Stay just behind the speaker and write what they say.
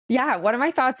Yeah, one of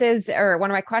my thoughts is, or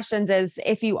one of my questions is,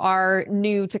 if you are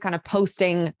new to kind of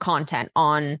posting content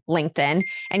on LinkedIn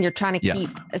and you're trying to Yeah. keep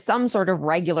some sort of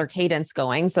regular cadence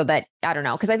going so that, I don't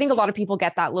know, because I think a lot of people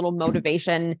get that little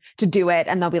motivation to do it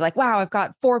and they'll be like, wow, I've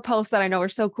got 4 posts that I know are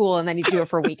so cool. And then you do it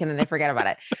for a week and then they forget about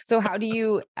it. So how do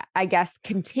you, I guess,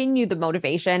 continue the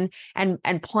motivation and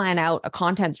plan out a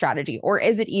content strategy? Or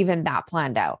is it even that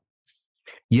planned out?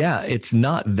 Yeah, it's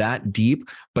not that deep,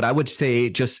 but I would say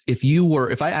just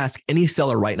if I ask any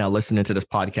seller right now listening to this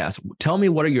podcast, tell me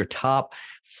what are your top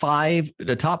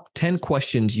 10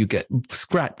 questions you get,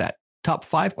 scratch that, top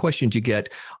 5 questions you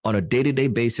get on a day-to-day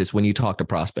basis when you talk to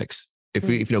prospects. If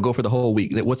you go for the whole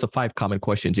week, what's the 5 common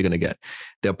questions you're going to get?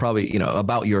 They'll probably,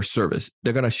 about your service.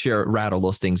 They're going to rattle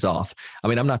those things off. I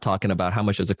mean, I'm not talking about how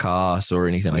much does it cost or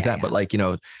anything like that, but like,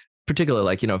 particularly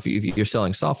like, if you're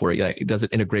selling software, does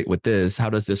it integrate with this? How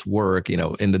does this work?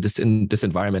 In this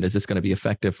environment, is this going to be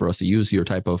effective for us to use your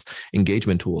type of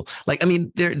engagement tool? Like, I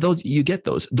mean, you get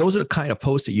those. Those are the kind of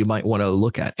posts that you might want to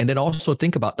look at. And then also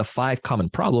think about the 5 common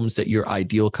problems that your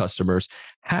ideal customers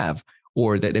have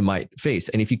or that they might face.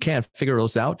 And if you can't figure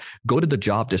those out, go to the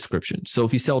job description. So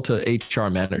if you sell to HR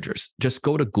managers, just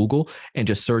go to Google and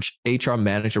just search HR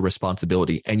manager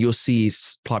responsibility, and you'll see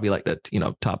probably like the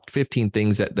top 15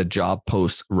 things that the job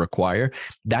posts require.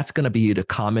 That's going to be the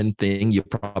common thing you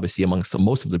probably see amongst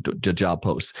most of the job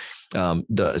posts.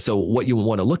 So what you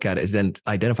want to look at is then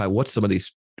identify what's some of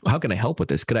these. How can I help with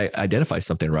this? Could I identify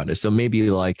something around this? So maybe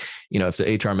like, if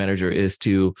the HR manager is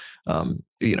to,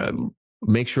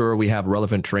 make sure we have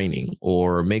relevant training,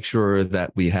 or make sure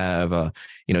that we have,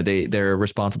 they're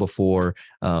responsible for,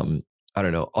 I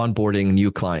don't know, onboarding new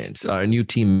clients, new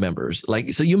team members.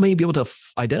 Like, so you may be able to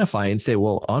identify and say,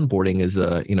 well, onboarding is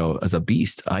as a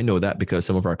beast. I know that because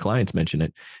some of our clients mention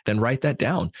it. Then write that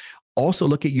down. Also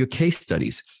look at your case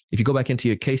studies. If you go back into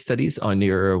your case studies on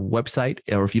your website,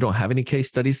 or if you don't have any case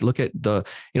studies, look at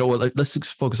let's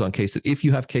just focus on case studies. If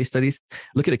you have case studies,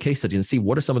 look at a case study and see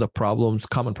what are some of the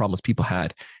common problems people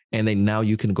had. And then now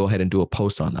you can go ahead and do a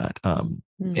post on that.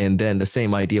 And then the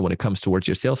same idea when it comes towards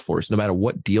your sales force, no matter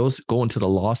what deals, go into the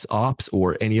loss ops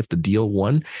or any of the deal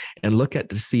one and look at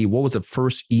to see what was the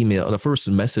first email, the first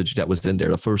message that was in there,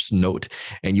 the first note.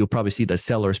 And you'll probably see the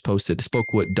sellers posted,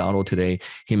 spoke with Donald today.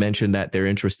 He mentioned that they're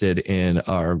interested in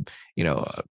our,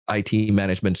 IT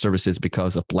management services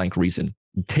because of blank reason.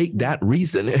 Take that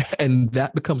reason and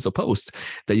that becomes a post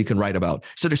that you can write about.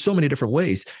 So there's so many different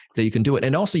ways that you can do it.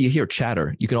 And also you hear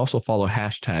chatter. You can also follow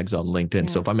hashtags on LinkedIn.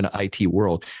 So if I'm in the IT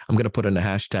world, I'm going to put in the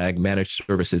hashtag managed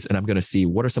services and I'm going to see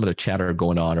what are some of the chatter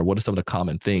going on, or what are some of the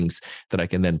common things that I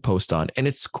can then post on. And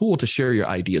it's cool to share your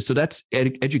ideas. So that's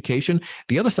education.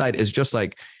 The other side is just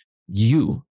like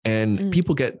you and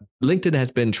people LinkedIn has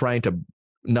been trying to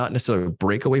not necessarily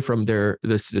break away from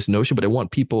this notion, but they want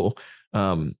people,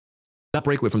 not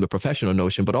break away from the professional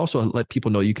notion, but also let people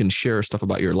know you can share stuff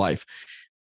about your life.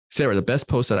 Sarah, the best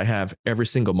post that I have every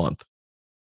single month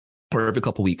or every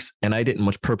couple of weeks, and I didn't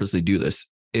much purposely do this,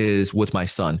 is with my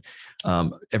son.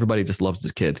 Everybody just loves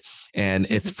the kid, and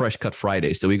it's Fresh Cut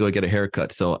Friday. So we go get a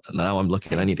haircut. So now I'm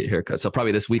looking, I need a haircut. So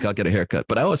probably this week I'll get a haircut,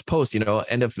 but I always post,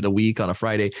 end of the week on a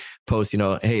Friday post,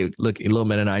 hey, look, Lil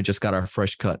Man and I just got our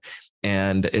fresh cut.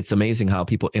 And it's amazing how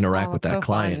people interact with that so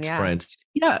client, friends.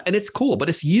 Yeah. And it's cool, but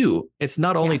it's you. It's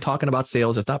not only talking about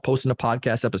sales. It's not posting a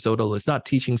podcast episode. It's not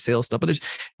teaching sales stuff, but there's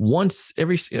once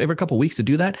every couple of weeks to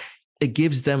do that. It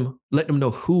gives them, let them know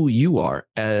who you are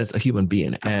as a human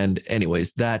being. And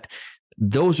anyways,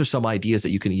 those are some ideas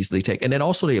that you can easily take. And then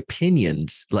also the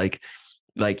opinions, like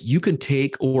you can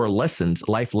take, or lessons,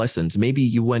 life lessons. Maybe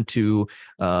you went to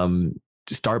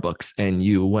Starbucks and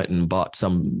you went and bought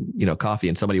some, coffee,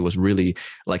 and somebody was really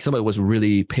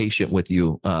patient with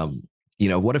you.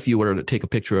 What if you were to take a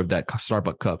picture of that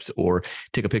Starbucks cups, or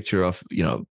take a picture of,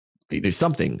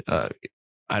 something,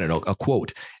 I don't know, a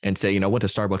quote, and say, went to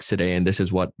Starbucks today and this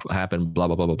is what happened, blah,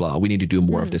 blah, blah, blah, blah. We need to do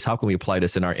more of this. How can we apply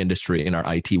this in our industry, in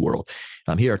our IT world?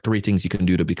 Here are 3 things you can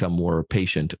do to become more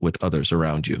patient with others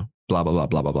around you, blah, blah, blah,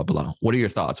 blah, blah, blah, blah. What are your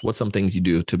thoughts? What's some things you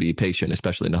do to be patient,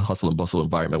 especially in the hustle and bustle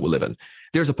environment we live in?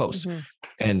 There's a post,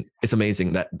 and it's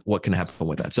amazing that what can happen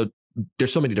with that. So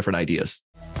there's so many different ideas.